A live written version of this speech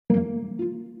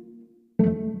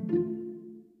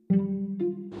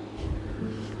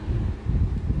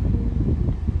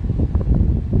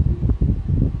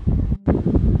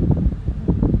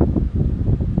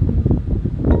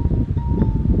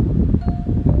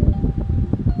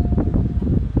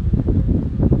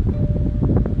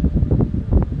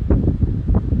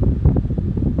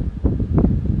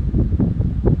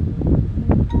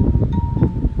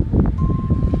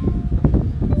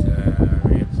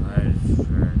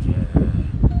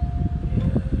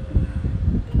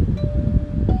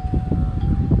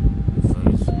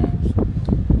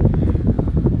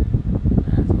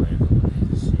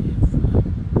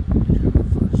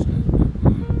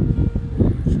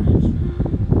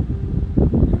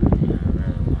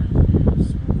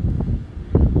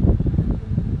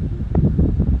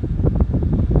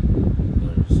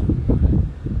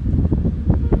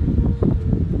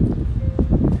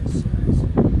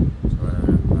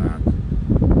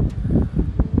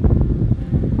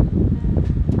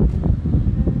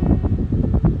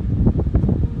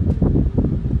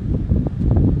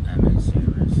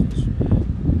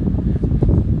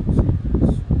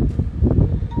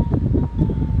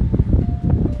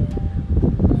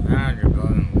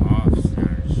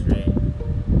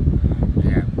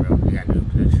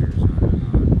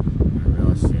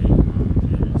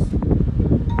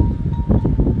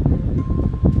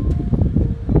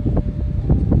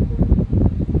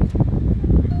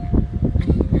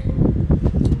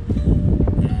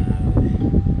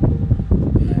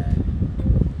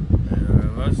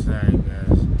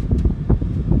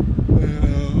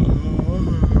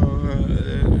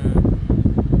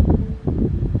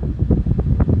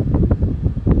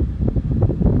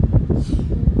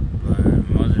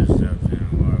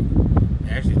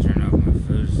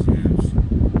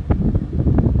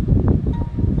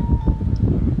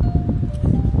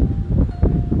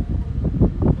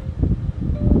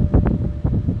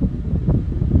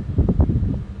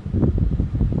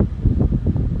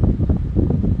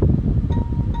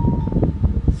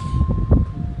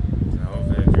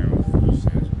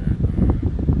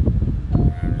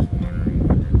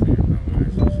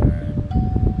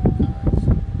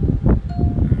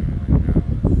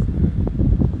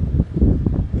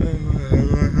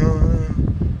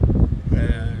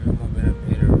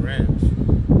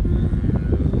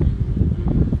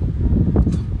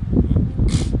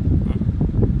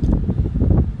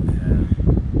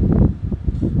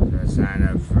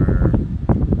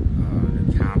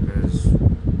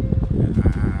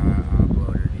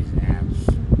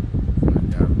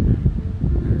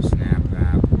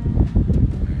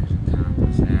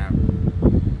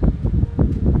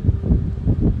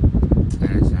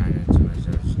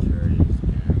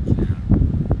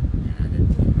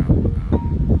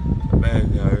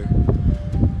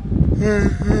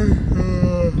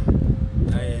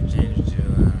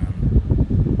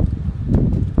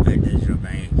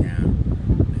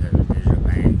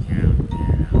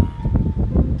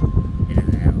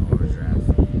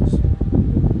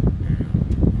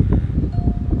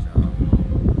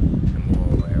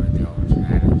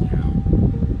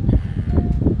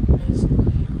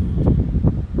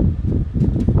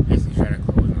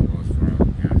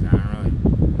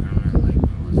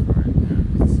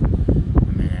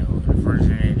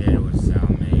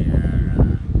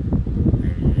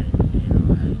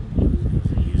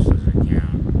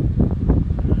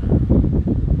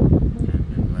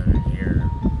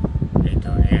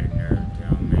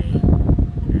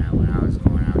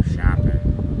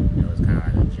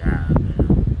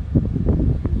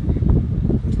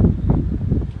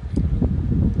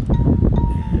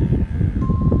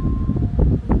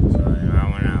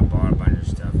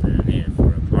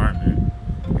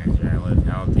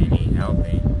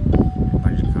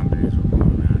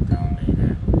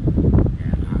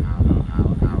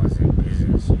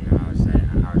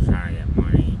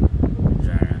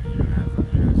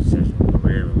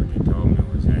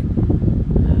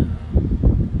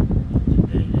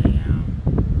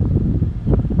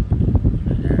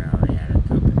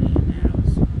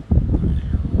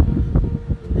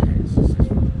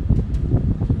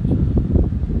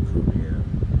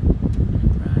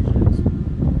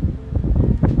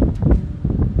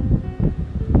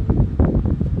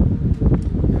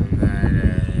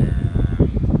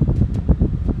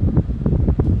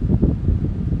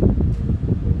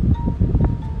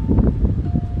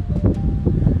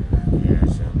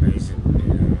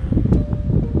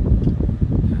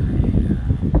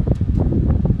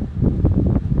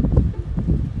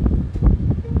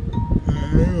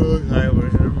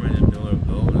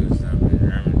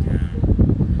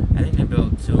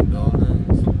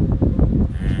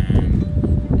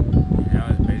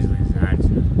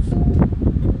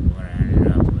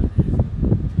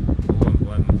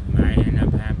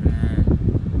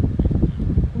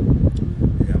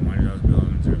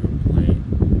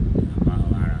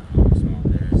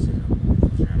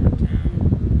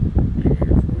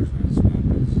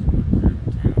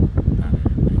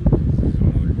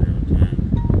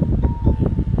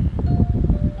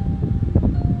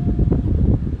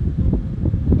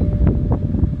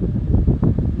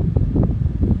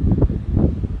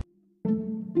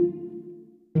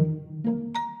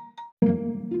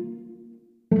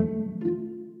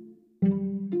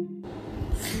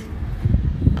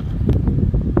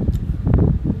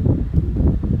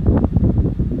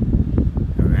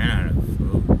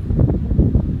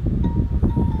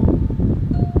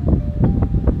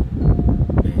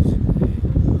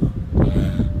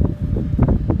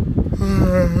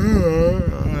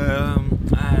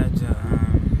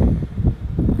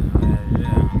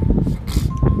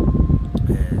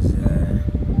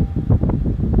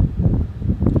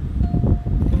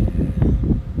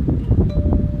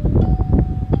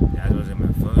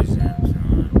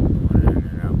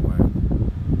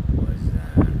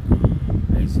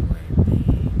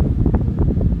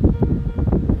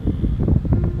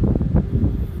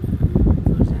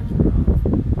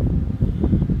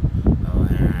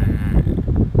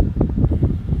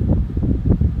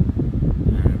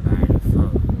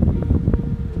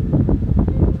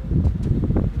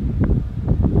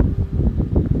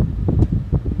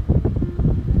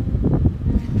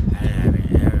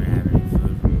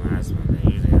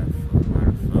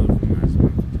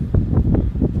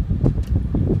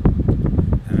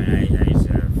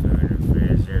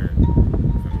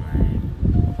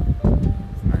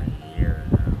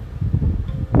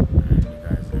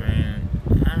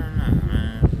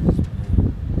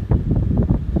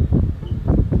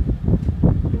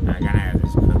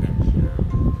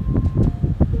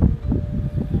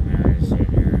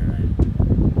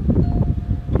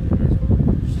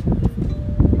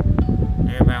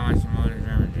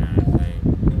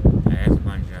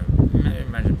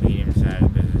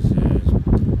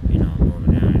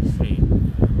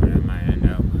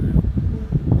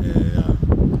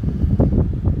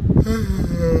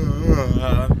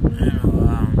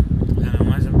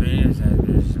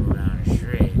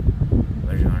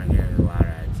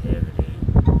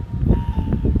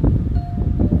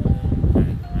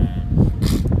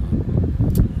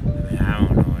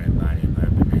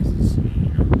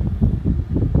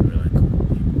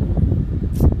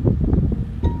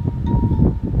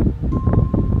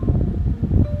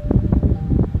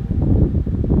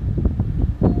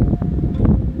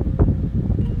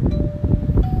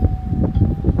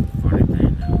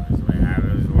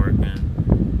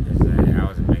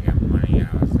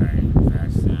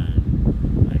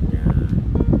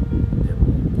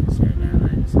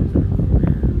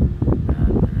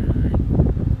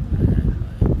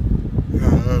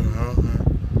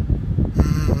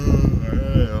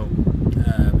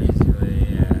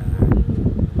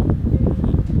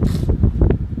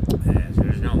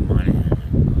there's no money in it.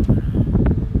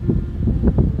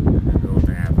 People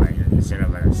to have like instead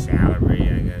of like a salary,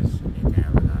 I guess you need to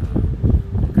have like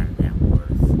some kind of net worth.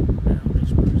 You know,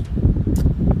 each person.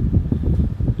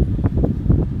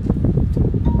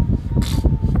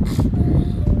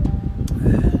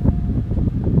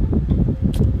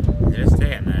 This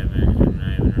day I'm not even on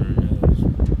the news.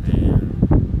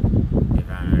 They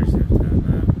found other stuff to talk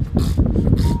about.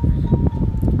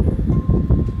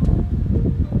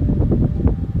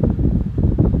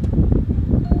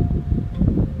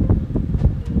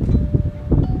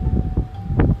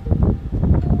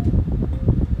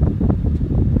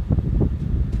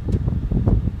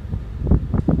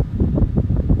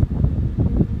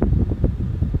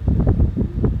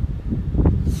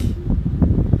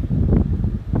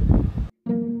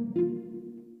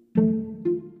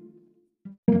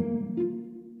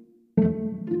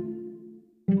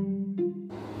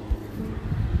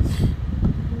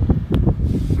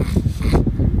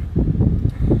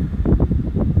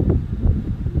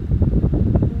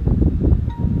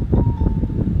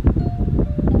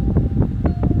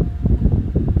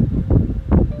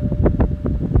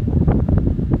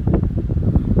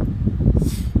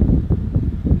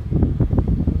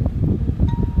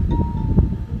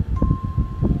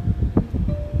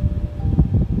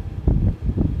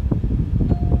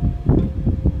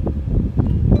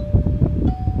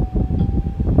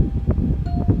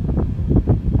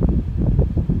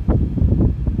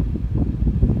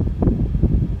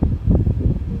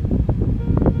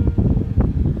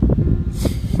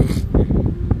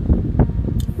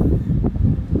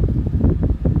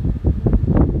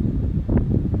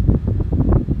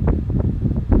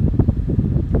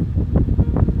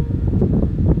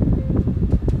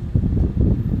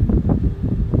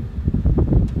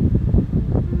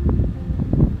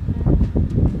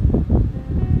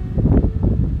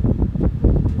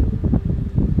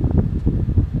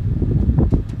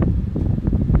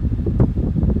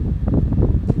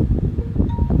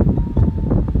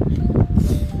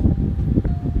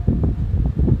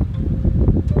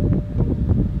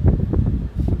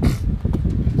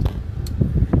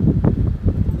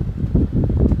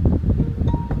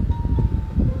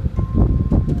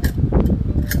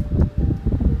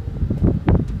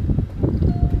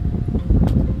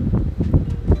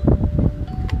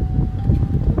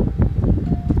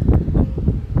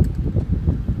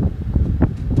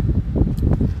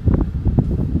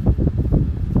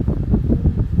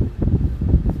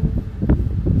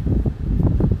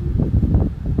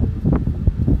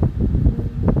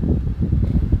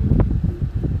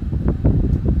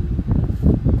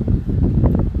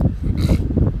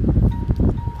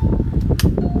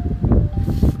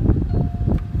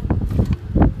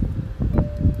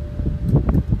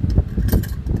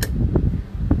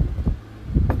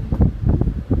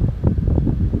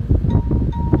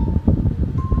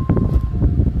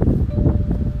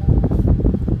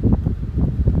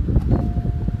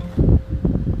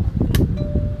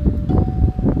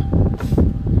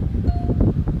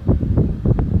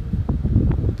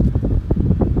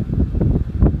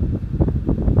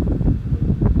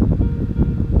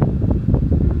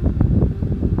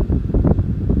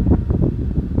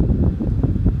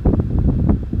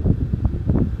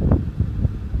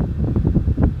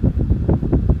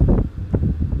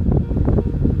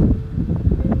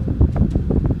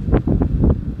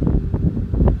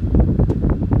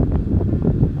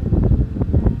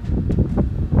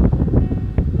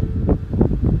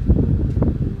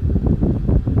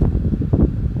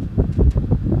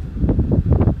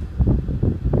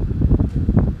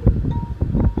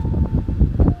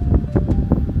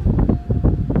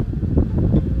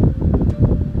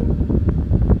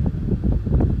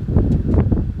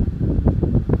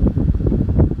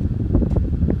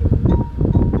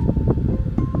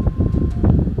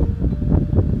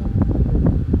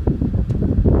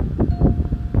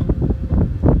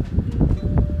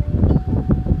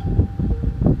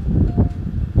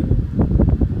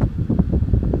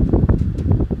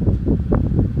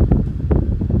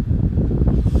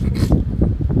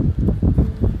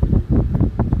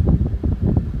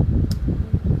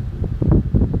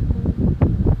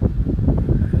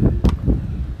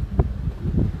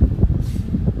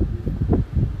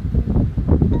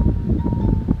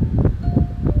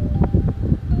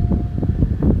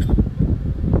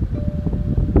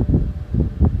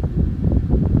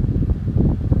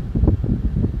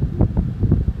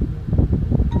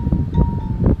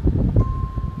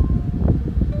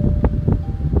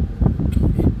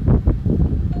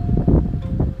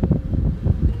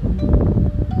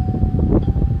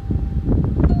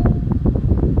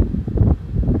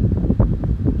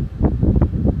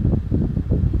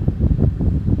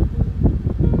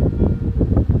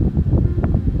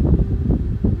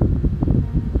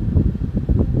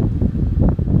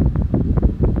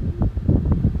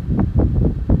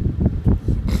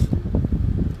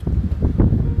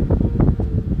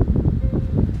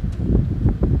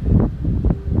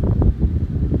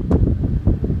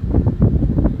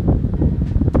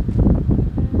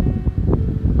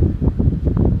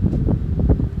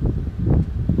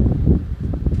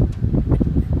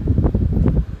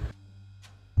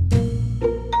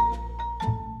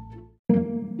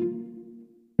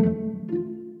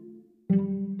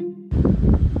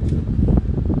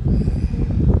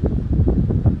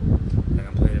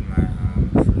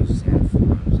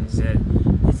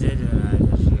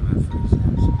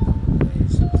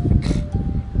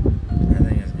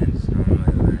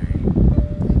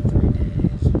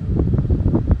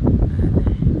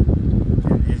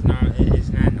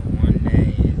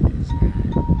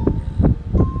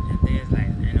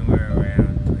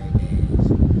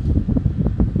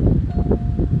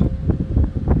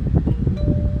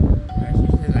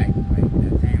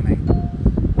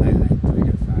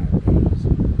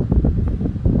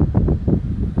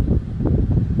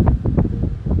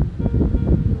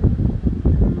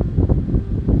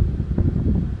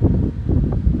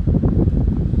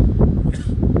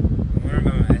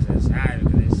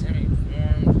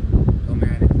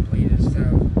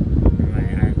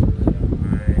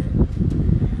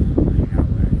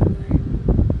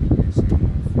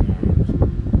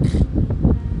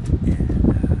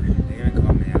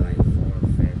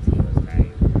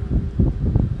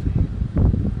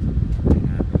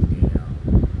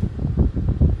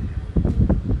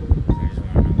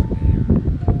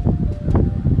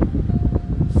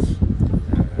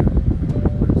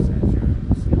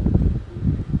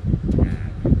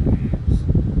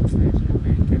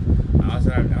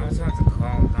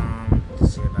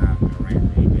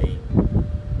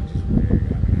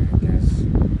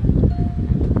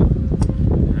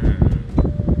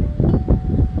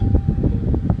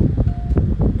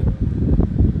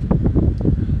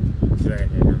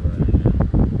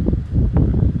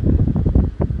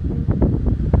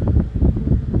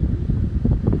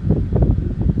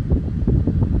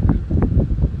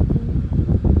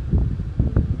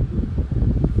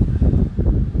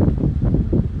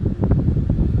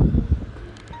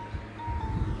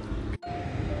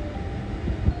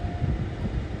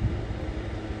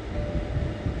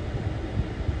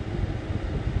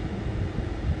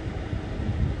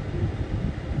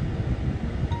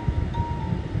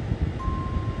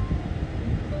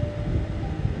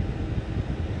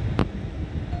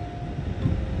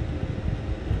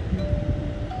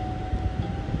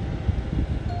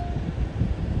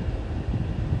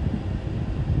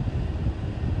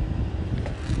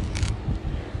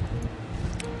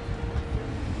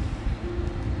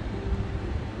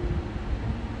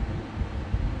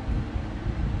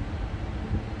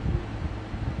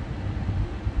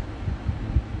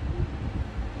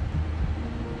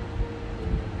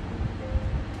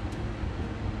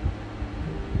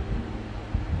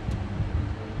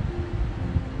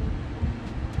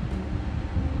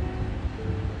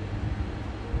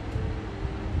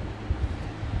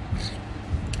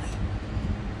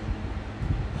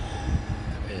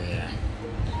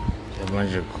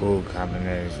 bunch of cool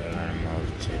companies that are gonna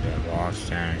move to the lofts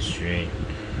down the street,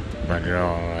 but they're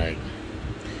all like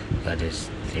got this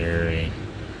theory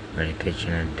where they pitch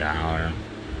in $1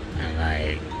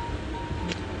 and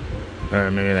or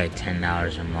maybe like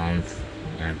 $10 a month,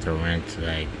 and if the rent's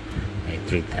like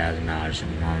 $3,000 a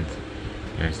month,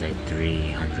 and it's like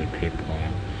 300 people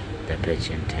that pitch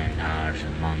in $10 a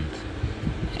month,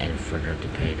 and for them to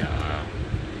pay the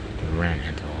rent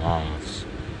at the lofts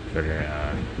for the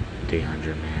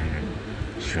 300-man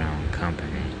strong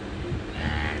company,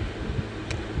 and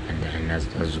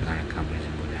those are the kind of companies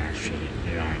that move down the street.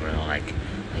 They aren't really like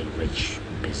rich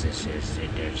businesses.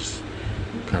 They're just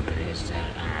companies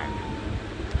that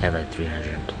have like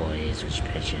 300 employees, which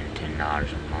pitch in $10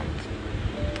 a month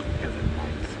every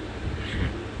month,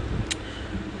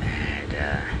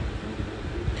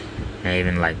 and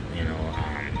even like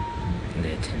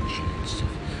the attention and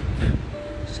stuff.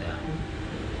 So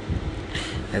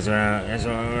that's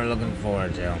what we're looking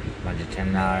forward to. A bunch of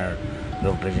 $10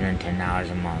 people pitching in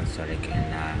 $10 a month so they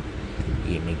can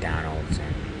eat McDonald's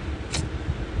and.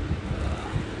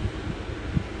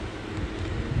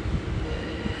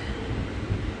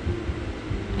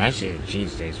 Actually, the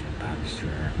cheesesteaks were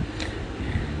popular,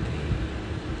 and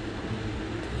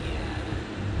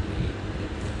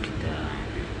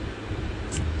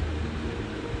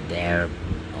their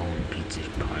own pizza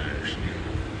parlors.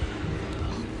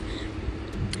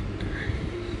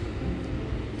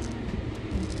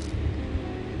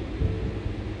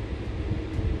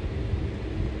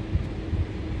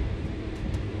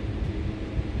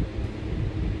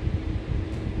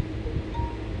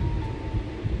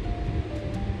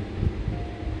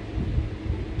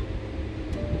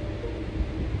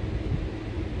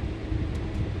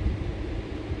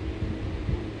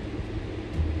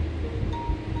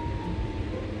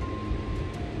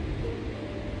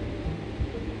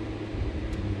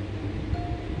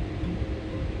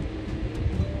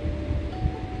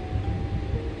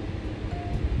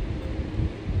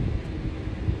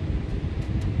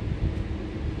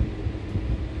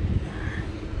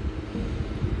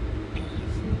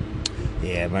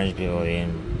 Yeah, a bunch of people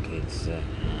eating pizza,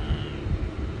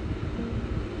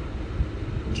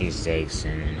 cheesesteaks,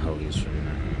 and hoagies from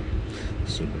the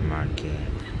supermarket.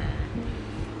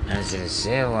 As the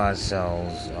sale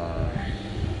sells,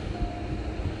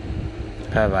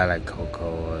 probably buy like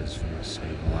Coca-Colas from the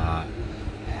same lot,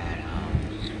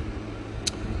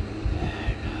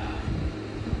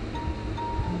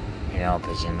 and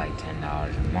pitch in like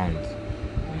 $10 a month,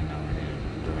 and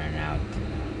then rent out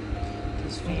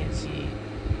this fancy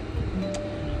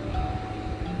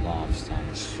lofts down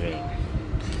the street.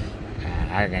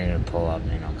 I can even pull up,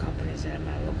 companies that it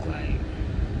might look like.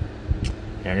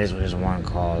 There's one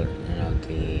called,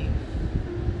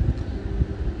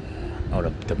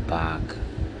 the Bach.